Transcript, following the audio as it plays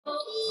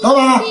老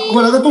板，给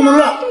我来个动动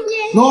乐，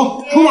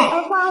喏，出吧。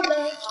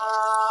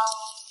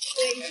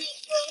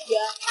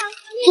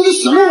这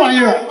是什么玩意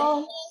儿？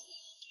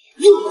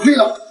又亏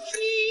了，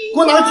给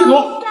我拿个镜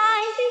头。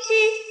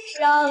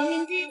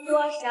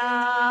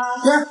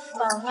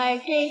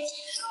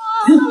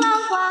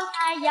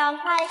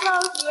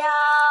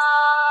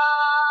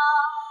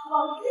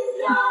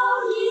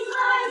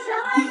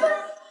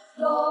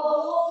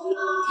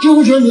救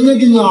护车明天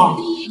给你啊！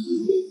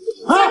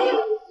啊！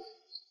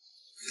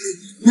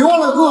别忘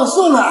了给我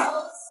送来。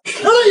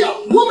哎呀，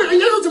我买的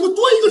年兽怎么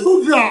多一个手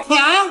指啊？啊！哎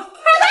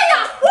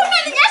呀，我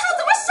买的年兽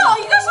怎么少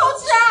一个手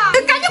指啊？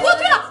赶紧给我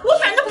退了，我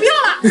反正不要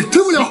了。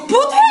退不了。不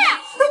退，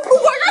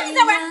我让你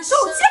再玩，手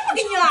机不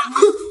给你了。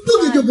不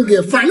给就不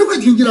给，反正快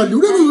停机了，流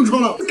量都能超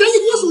了，赶紧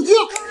给我手机。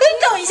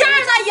等一下，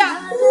二大爷，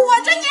我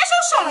这年兽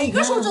少了一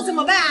个手指怎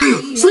么办？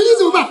随你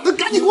怎么办？那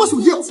赶紧给我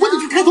手机，我得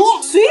去开通。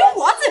随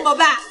我怎么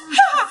办？哈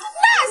哈，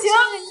那行，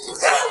我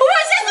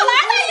先走了，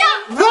二大爷。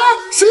啊！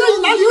谁让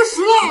你拿零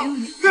食了？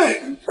哎，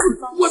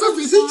我这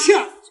嘴真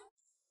欠。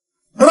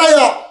二大爷，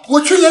我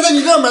去年在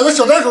你这儿买的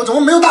小单手怎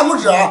么没有大拇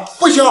指啊？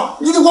不行，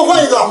你得给我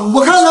换一个，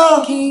我看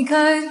看。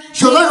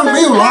小单手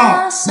没有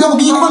了，要不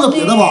给你换个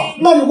别的吧？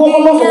那你给我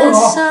换个手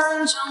手。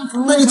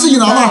那你自己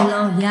拿吧。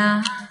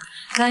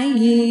这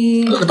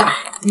个大。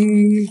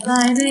愉快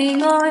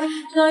被愛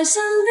在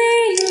身邊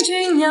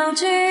轉又轉，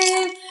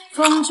風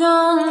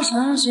中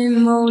想說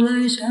無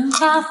淚想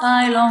花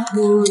快樂回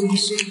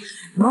旋，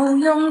無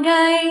用計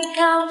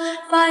較，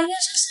快一生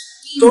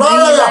身邊美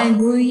麗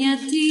每一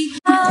天。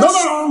老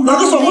闆，拿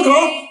個小胡桃，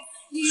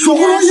小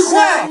胡桃1塊，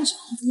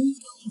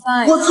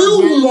我只有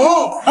5毛。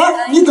哎，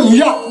你等一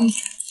下。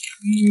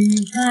愉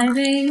快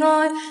被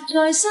愛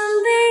在身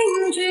邊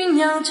轉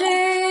又轉，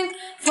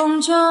風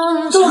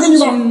中想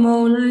說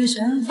無淚想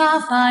花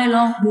快樂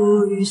回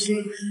旋，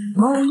無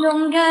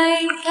用計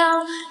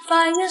較，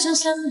快欣賞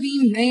身邊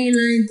美麗。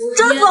這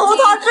紫胡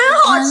桃真好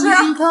吃。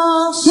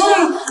老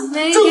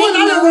闆，這我拿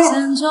2包。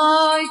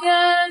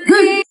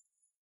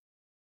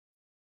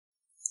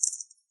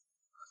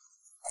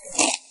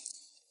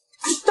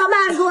老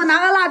板，给我拿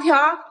个辣条。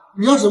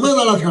你要什么样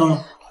的辣条？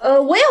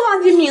我也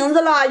忘记名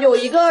字了，有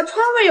一个川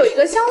味，有一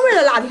个香味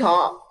的辣条。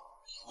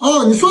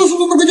哦，你说的是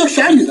不是那个叫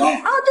侠侣的？哦，对，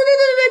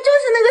就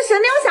是那个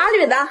神雕侠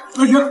侣的。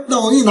行，那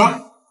我给你拿。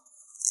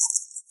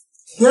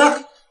姐，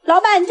老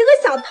板，你这个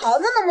小桃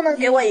子能不能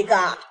给我一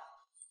个？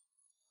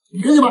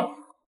你给你吧。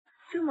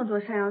这么多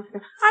山药脆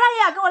片，二大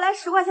爷，给我来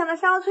10块钱的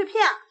山药脆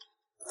片。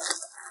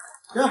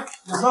行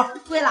，2包。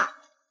贵了。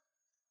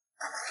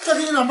再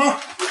给你2包。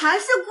还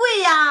是贵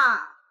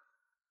呀。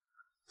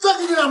再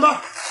给你2包。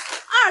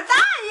二大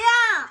爷，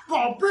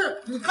宝贝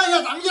儿，你看一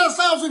下咱们家的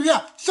山药脆片，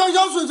香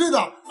香脆脆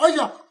的，而且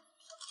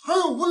还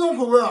有5种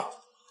口味啊！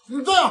你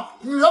这样，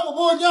你来我直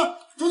播间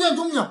9点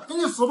钟给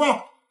你10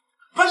包，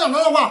拍2单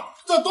的话，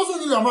再多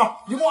送你2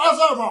包，一共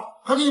22包，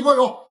还给你包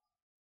邮。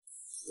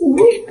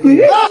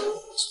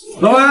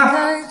老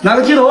板，拿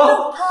个鸡头，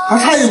还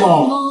差1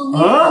包。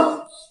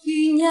啊？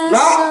来。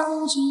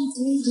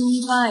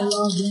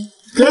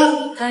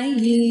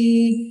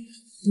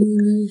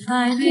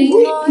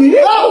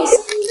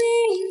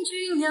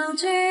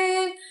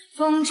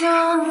风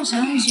中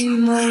想起无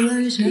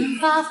淚想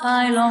花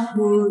快樂回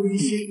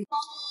旋。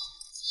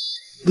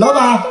老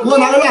闆，給我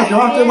拿個辣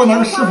條，再給我拿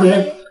個施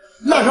肥。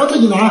辣條自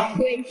己拿。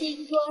給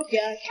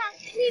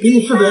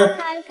你施肥。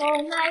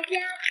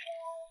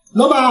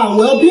老闆，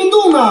我要冰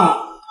凍的，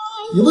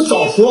你不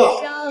早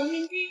說。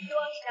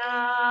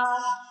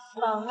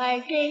风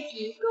儿吹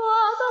起朵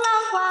朵浪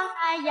花，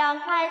太阳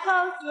开口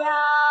笑。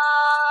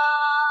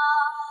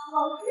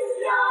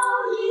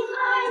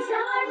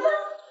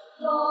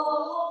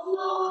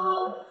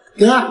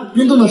给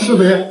冰冻的施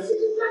肥。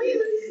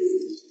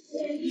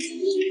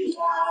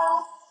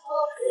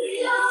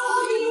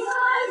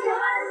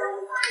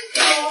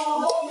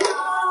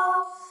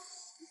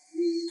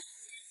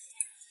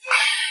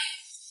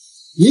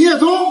一夜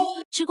中，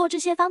吃过这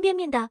些方便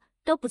面的，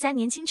都不再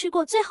年轻；吃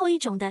过最后一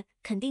种的，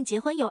肯定结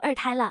婚有2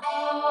胎了。星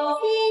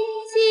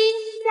星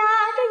夹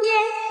着烟，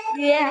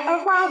月儿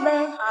花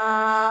纹好。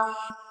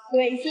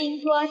彗星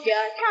拖着长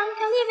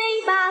长的尾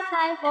巴，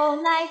彩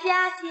虹来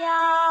家乡。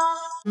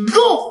中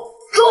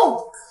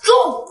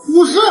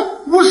50，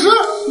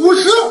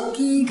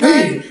哎，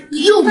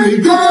又没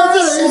跟再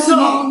来一次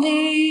了，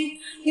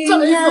再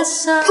来一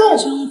次，中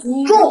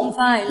50，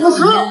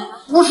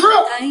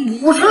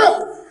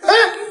哎，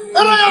二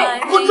大爷，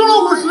我中了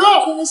50，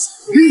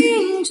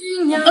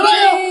二大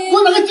爷，给我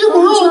拿个鸡骨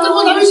肉，再给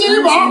我拿个鲜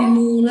鱼堡，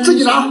自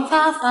己拿。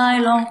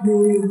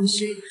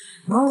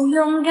無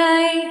用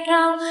計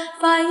較，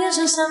快欣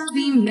賞身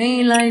邊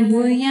美麗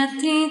每一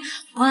天，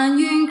還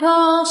願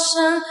確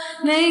信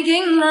美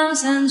景良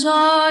辰在腳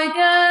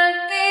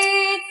邊。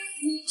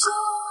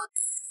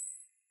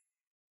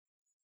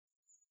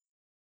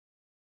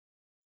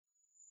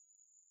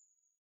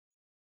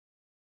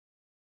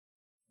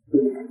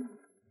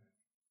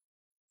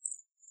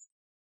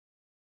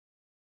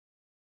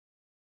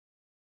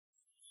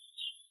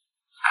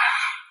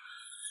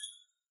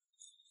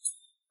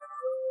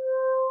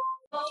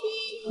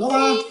老板，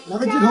拿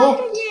个鸡头，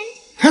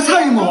还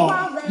差一毛。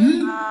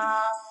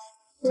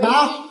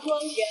拿，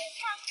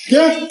给。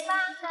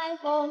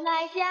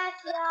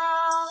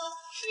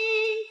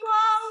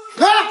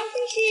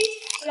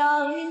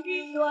让人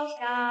知多少？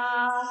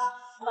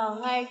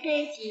风儿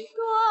吹起，朵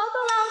朵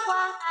浪花，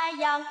太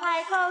阳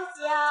开口笑。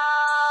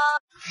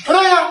二大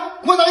爷，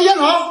给我拿个烟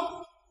筒，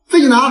自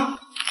己拿。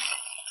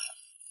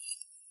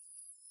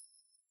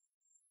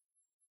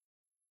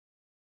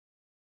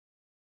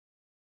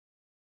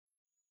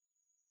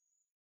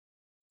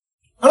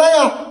二大爷，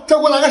再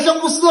给我拿个香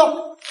菇丝，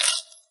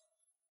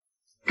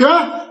给。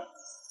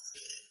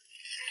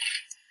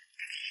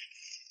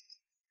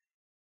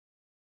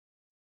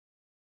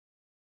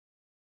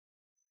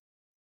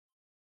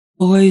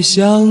我会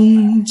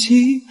想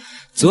起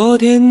昨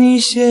天你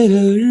写的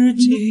日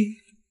记，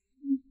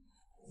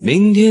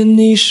明天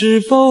你是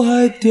否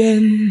还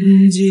惦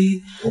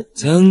记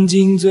曾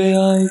经最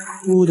爱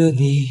哭的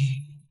你？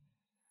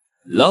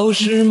老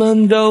师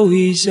们都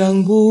已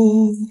想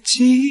不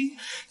起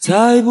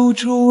猜不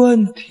出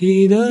问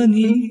题的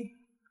你，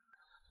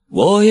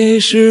我也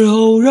是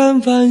偶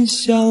然翻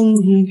相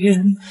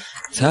片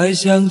才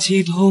想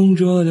起同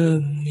桌的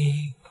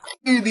你。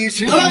二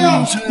大爷，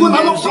给我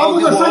拿个华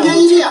工的3件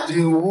1件。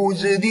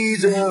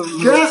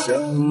给，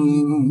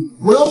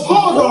我要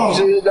泡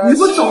子，你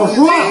不早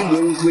说。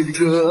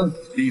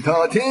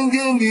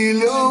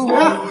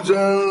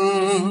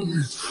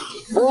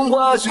风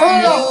花雪月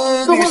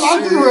的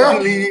诗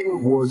里，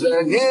我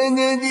在年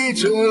年的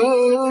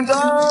成长。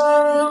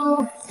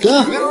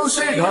流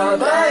水它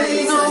带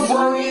走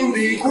光阴的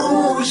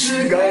故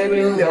事，改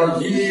变了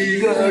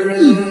一个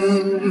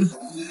人。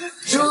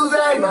就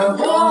在那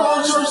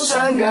多愁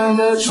善感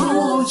的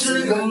初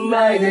次疼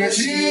爱的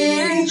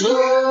青春。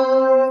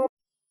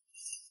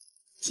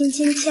轻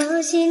轻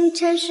敲醒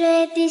沉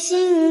睡的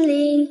心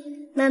灵，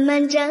慢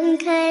慢张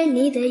开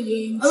你的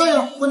眼睛。二大爷，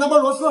我拿把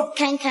螺丝，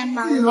看看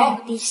茫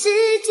茫的世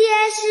界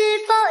是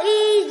否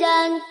依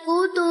然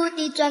孤独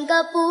地转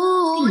个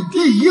不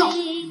停。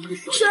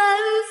春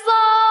风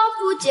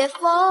不解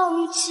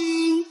风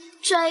情，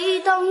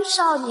吹动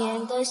少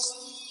年的心，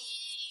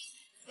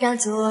让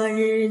昨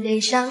日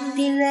脸上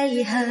的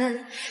泪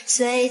痕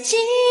随季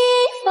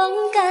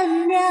风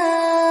干了。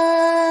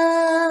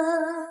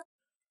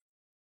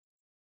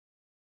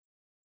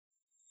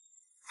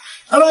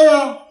二大爷，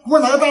给我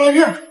拿个大辣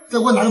片，再给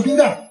我拿个冰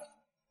袋，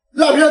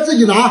辣片自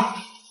己拿。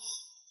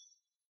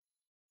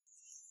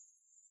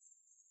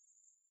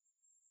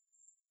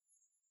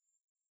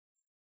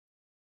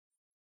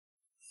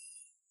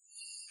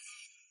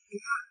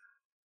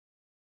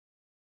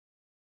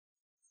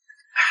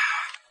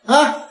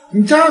哎，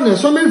你加上点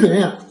酸梅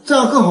粉，这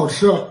样更好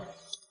吃。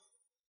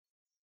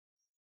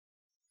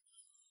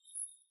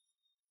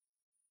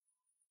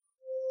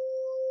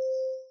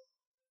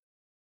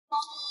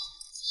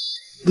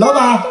老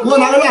板，给我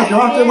拿个辣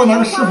条，再给我拿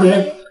个施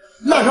肥，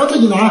辣条自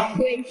己拿。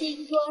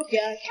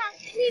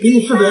给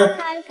你施肥。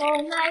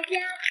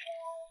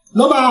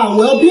老板，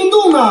我要冰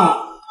冻的，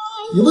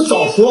你不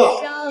早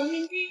说。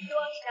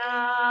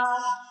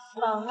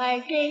风儿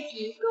吹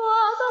起，朵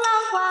朵浪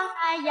花，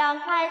太阳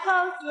开口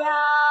笑。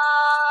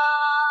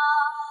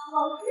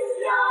只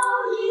要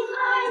你还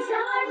在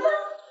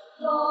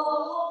这，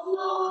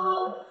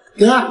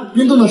给冰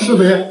冻的施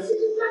肥。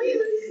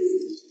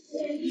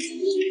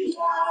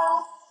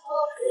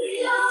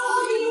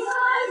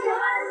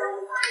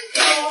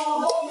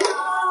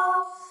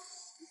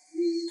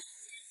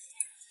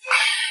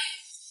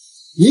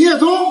营业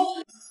中，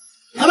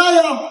二大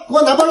爷，给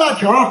我拿包辣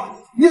条。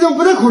你怎么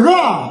不戴口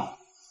罩？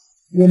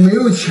我没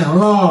有钱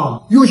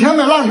了，有钱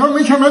买辣条，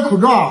没钱买口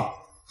罩。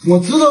我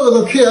知道这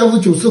个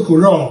KF94 口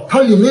罩，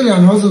它里面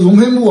2条是熔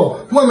喷布，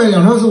外面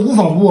2条是无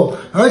纺布，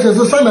而且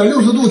是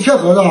360度贴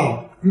合的。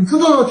你知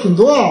道的挺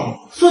多，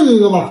送你一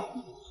个吧。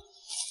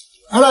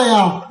二大爷，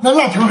那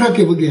辣条还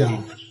给不给啊？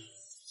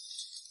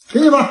给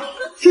你吧，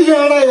谢谢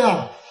二大爷。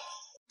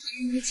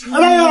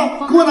二大爷，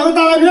给我拿个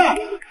大辣片，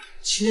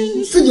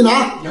自己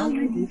拿。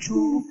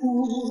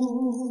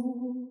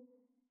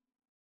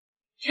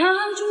唱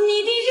出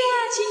你的热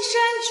情，伸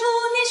出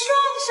你双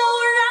手，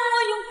让我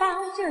拥抱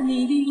着你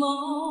的梦，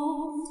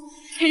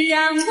让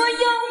我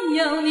拥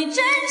有你真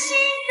心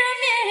的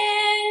面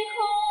孔。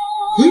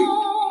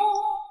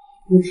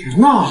有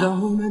钱呐！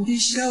让我们的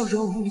笑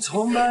容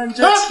充满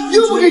着哎，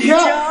又不给钱！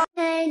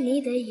在你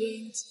的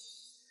眼睛，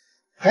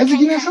孩子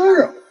今天生日，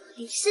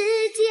世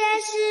界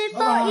是否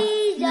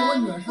依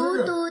然孤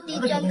独地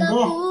转个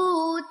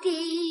不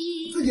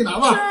停？自己拿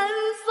吧。春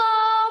风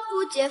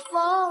不解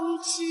风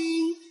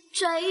情，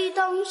吹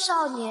动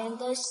少年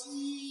的心，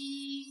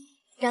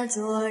让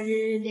昨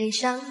日脸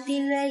上的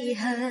泪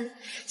痕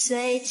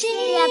随季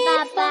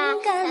风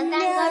干了。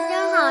蛋糕真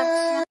好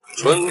吃。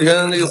春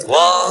天的花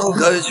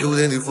开，秋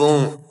天的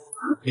风，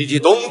以及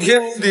冬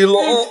天的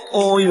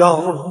洛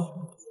阳。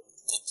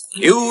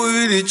忧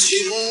郁的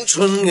青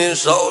春，年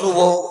少的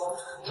我，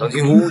曾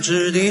经无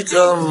知地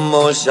这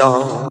么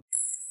想。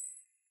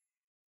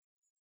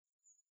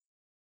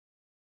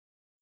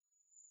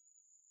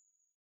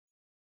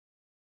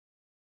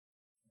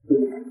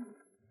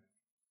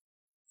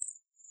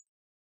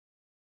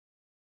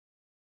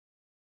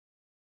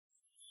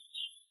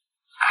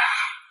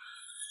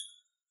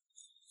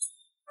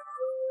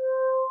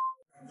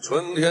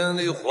春天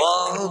的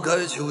花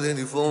开，秋天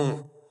的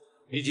风，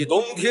以及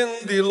冬天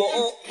的洛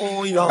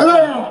阳。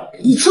哎，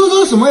你吃的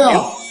都是什么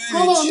呀？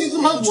刚到荔枝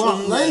排骨，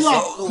来一个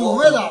口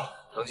味的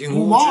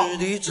，5毛。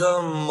只有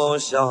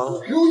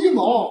1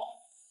毛。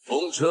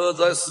风车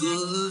在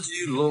四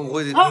季轮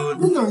回的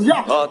你等一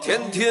下，它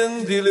天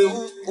天的流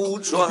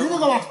转。听这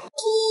个吧。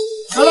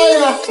再来一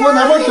个，给我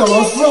来包小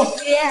螺丝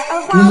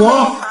，5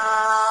毛。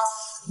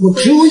我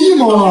只有1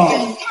毛了。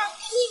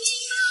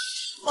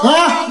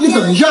啊，你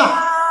等一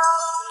下。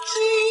时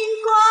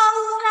光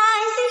在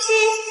流星，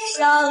少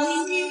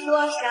女多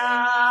少？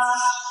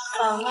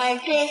风儿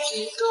吹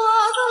起，朵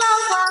朵浪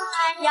花在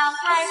阳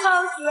台头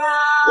下。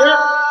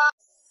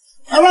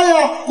来一个，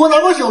给我来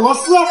包小螺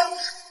丝，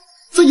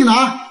自己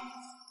拿。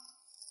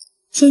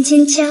轻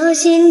轻敲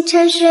醒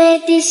沉睡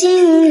的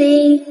心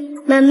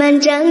灵，慢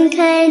慢张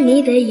开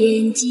你的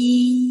眼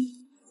睛，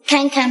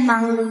看看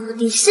忙碌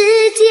的世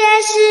界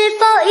是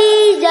否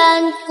依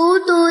然孤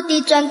独地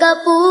转个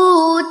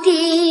不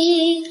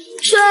停。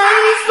春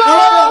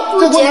风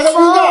不解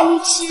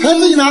风情，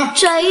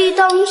吹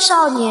动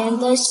少年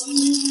的心，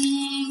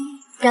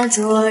让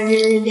昨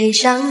日悲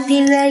伤的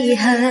泪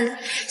痕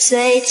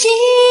随季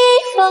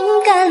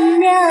风干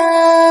了。